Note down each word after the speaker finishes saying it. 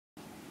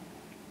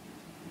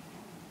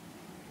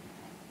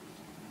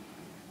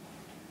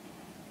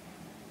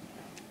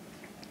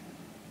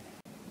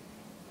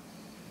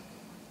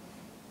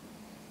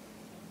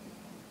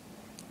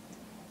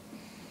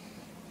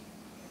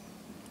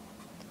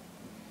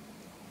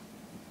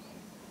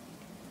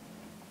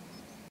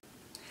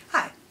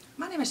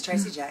name is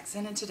Tracy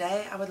Jackson, and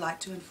today I would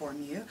like to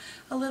inform you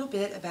a little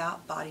bit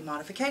about body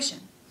modification,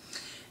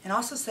 and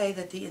also say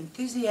that the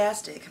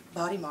enthusiastic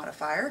body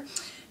modifier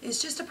is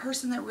just a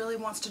person that really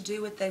wants to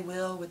do what they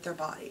will with their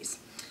bodies.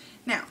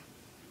 Now,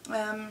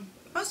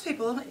 most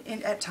people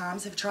at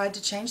times have tried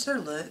to change their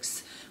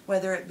looks,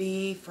 whether it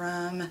be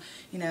from,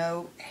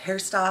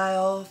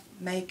 hairstyle,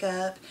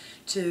 makeup,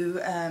 to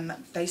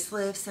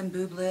facelifts and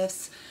boob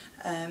lifts,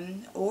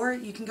 or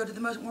you can go to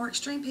the more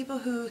extreme people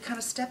who kind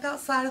of step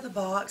outside of the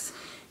box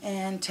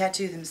and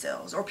tattoo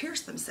themselves or pierce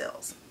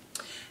themselves.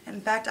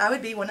 In fact, I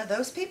would be one of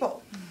those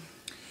people.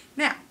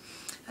 Now,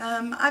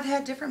 I've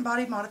had different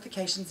body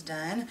modifications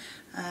done,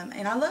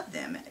 and I love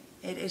them.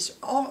 It is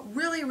all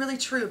really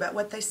true about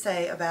what they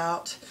say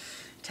about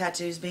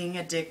tattoos being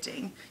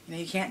addicting.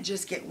 You can't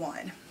just get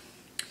one.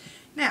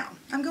 Now,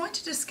 I'm going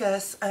to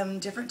discuss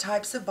different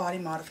types of body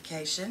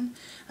modification,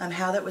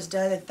 how that was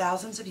done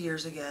thousands of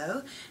years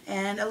ago,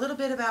 and a little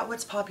bit about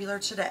what's popular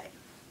today.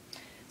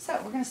 So,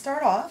 we're going to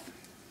start off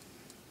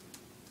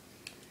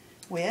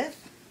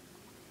with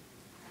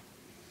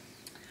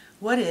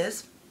what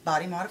is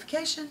body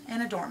modification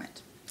and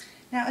adornment.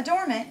 Now,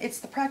 adornment, it's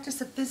the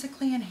practice of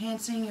physically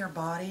enhancing your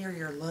body or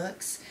your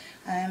looks.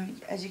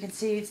 As you can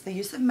see, it's the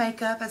use of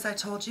makeup, as I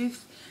told you.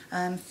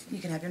 You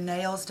can have your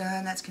nails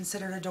done, that's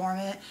considered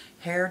adornment,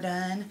 hair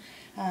done.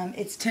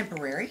 It's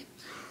temporary,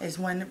 is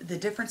the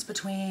difference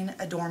between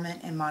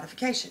adornment and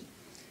modification.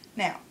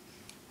 Now,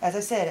 as I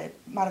said,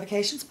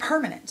 modification's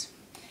permanent.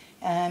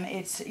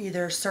 It's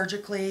either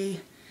surgically,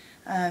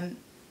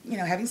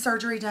 having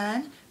surgery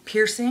done,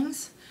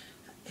 piercings,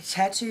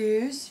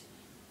 tattoos.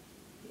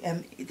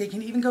 They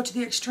can even go to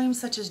the extremes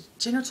such as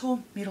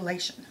genital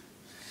mutilation.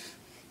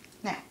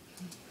 Now,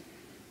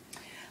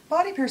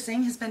 body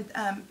piercing has been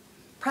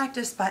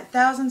practiced by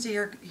thousands of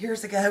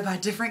years ago by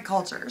different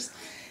cultures.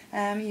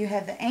 You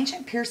have the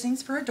ancient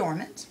piercings for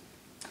adornment,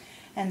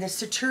 and the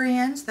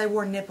Centurions, they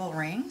wore nipple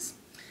rings.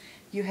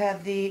 You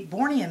have the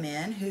Borneo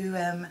men who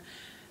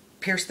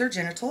pierced their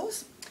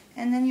genitals,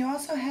 and then you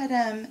also had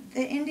in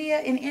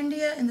India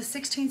in the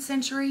 16th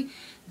century,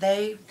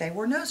 they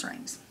wore nose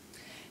rings.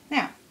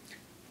 Now,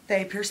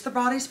 they pierced their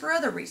bodies for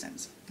other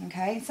reasons.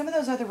 Okay, some of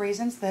those other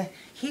reasons, the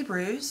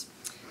Hebrews,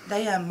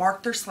 they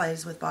marked their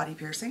slaves with body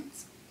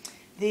piercings.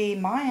 The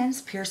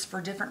Mayans pierced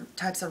for different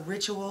types of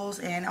rituals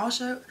and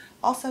also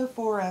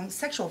for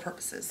sexual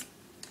purposes.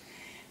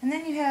 And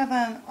then you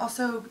have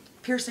also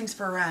piercings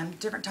for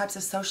different types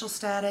of social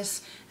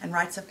status and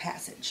rites of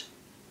passage.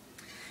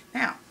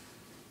 Now,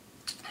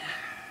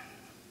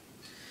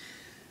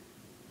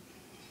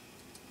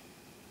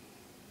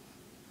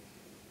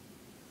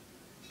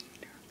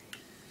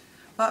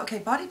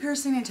 body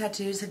piercing and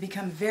tattoos have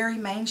become very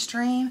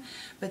mainstream,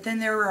 but then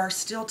there are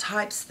still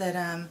types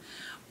that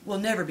will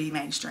never be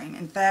mainstream.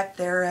 In fact,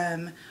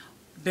 they're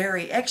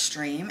very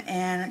extreme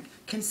and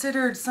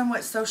considered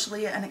somewhat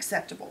socially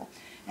unacceptable.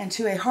 And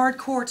to a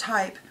hardcore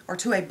type, or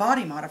to a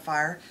body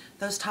modifier,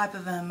 those type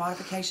of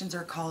modifications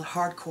are called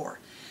hardcore.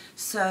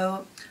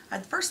 So,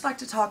 I'd first like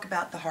to talk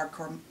about the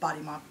hardcore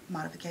body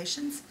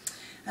modifications.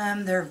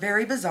 They're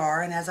very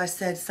bizarre, and as I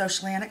said,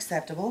 socially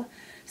unacceptable.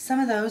 Some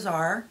of those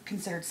are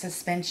considered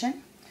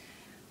suspension,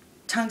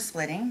 tongue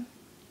splitting,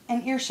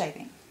 and ear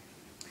shaping.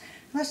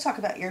 Let's talk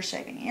about ear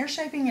shaping. Ear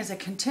shaping is a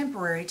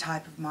contemporary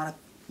type of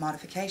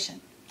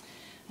modification.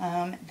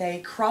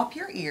 They crop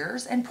your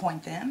ears and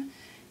point them,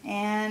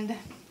 and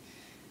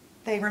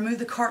they remove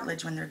the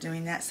cartilage when they're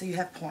doing that, so you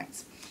have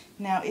points.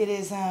 Now, it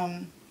is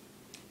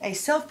a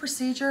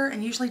self-procedure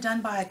and usually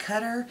done by a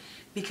cutter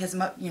because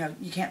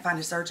you can't find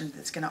a surgeon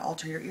that's going to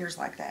alter your ears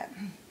like that.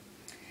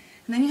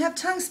 And then you have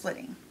tongue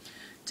splitting.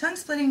 Tongue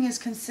splitting is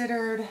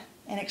considered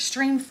an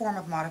extreme form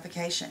of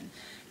modification,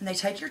 and they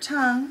take your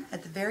tongue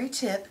at the very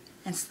tip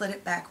and slit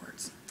it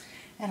backwards.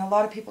 And a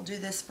lot of people do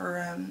this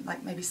for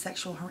like maybe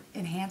sexual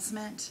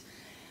enhancement.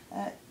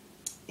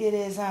 It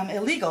is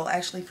illegal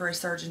actually for a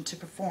surgeon to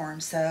perform,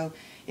 so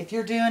if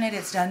you're doing it,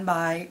 it's done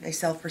by a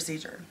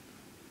self-procedure.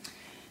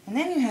 And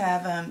then you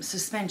have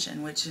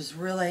suspension, which is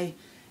really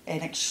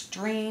an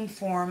extreme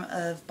form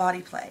of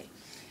body play.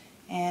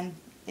 And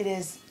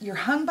you're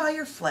hung by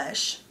your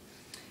flesh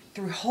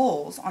through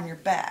holes on your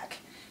back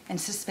and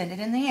suspended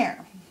in the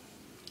air.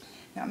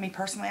 Now, me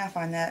personally, I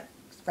find that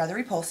rather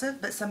repulsive,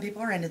 but some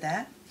people are into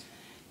that.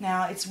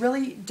 Now, it's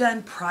really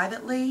done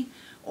privately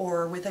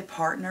or with a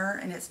partner,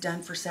 and it's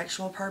done for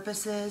sexual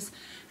purposes.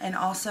 And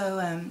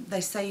also,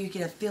 they say you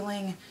get a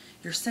feeling,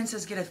 your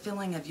senses get a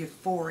feeling of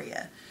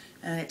euphoria,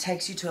 and it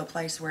takes you to a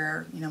place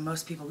where,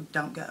 most people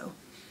don't go.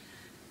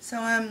 So,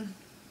 and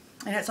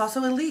it's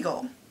also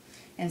illegal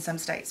in some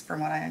states,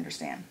 from what I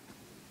understand.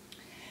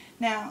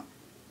 Now,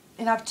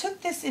 and I've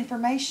took this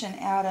information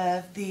out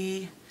of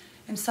the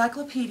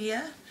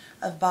Encyclopedia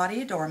of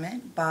Body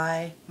Adornment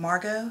by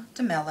Margot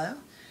DeMello.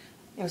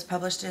 It was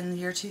published in the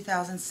year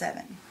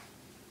 2007.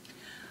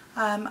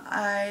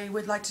 I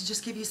would like to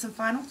just give you some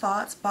final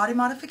thoughts. Body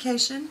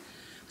modification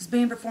was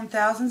being performed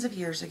thousands of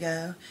years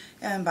ago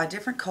by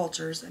different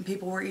cultures, and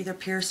people were either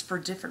pierced for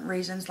different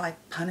reasons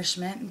like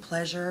punishment and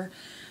pleasure,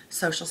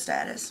 social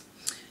status.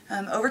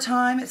 Over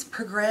time, it's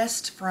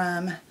progressed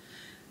from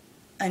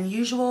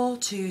unusual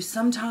to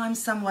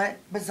sometimes somewhat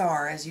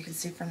bizarre, as you can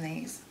see from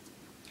these.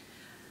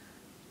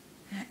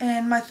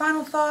 And my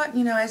final thought,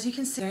 as you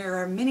can see, there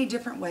are many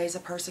different ways a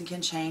person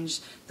can change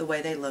the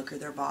way they look or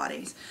their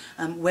bodies.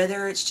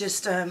 Whether it's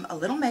just a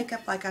little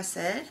makeup, like I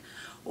said,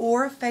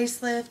 or a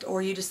facelift,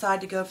 or you decide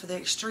to go for the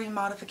extreme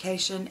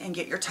modification and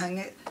get your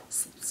tongue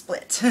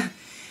split.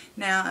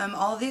 Now,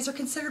 all of these are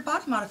considered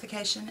body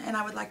modification, and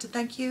I would like to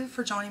thank you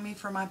for joining me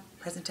for my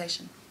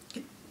presentation.